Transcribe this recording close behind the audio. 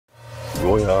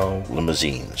Royale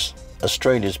Limousines,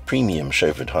 Australia's premium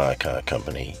chauffeured hire car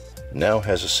company, now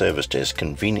has a service desk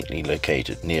conveniently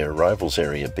located near Arrivals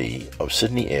Area B of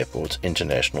Sydney Airport's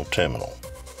International Terminal.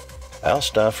 Our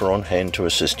staff are on hand to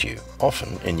assist you,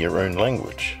 often in your own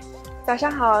language. 早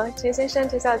上好，陈先生、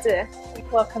陈小姐。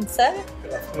 Welcome, sir.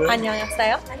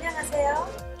 안녕하세요. 안녕하세요.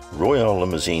 Royale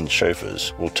Limousine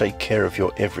chauffeurs will take care of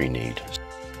your every need,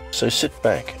 so sit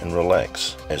back and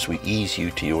relax as we ease you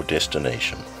to your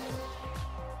destination.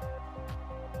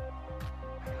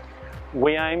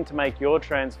 We aim to make your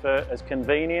transfer as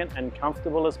convenient and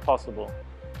comfortable as possible.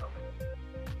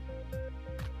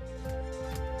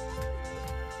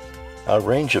 Our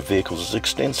range of vehicles is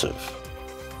extensive,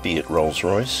 be it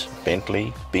Rolls-Royce,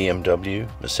 Bentley, BMW,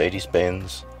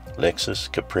 Mercedes-Benz, Lexus,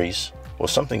 Caprice, or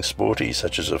something sporty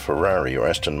such as a Ferrari or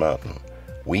Aston Martin.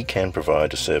 We can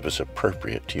provide a service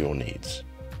appropriate to your needs.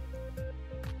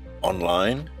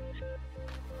 Online,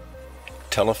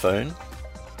 telephone,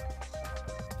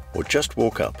 or just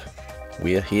walk up,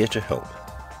 we are here to help.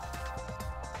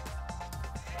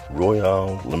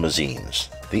 Royale Limousines,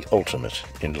 the ultimate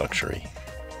in luxury.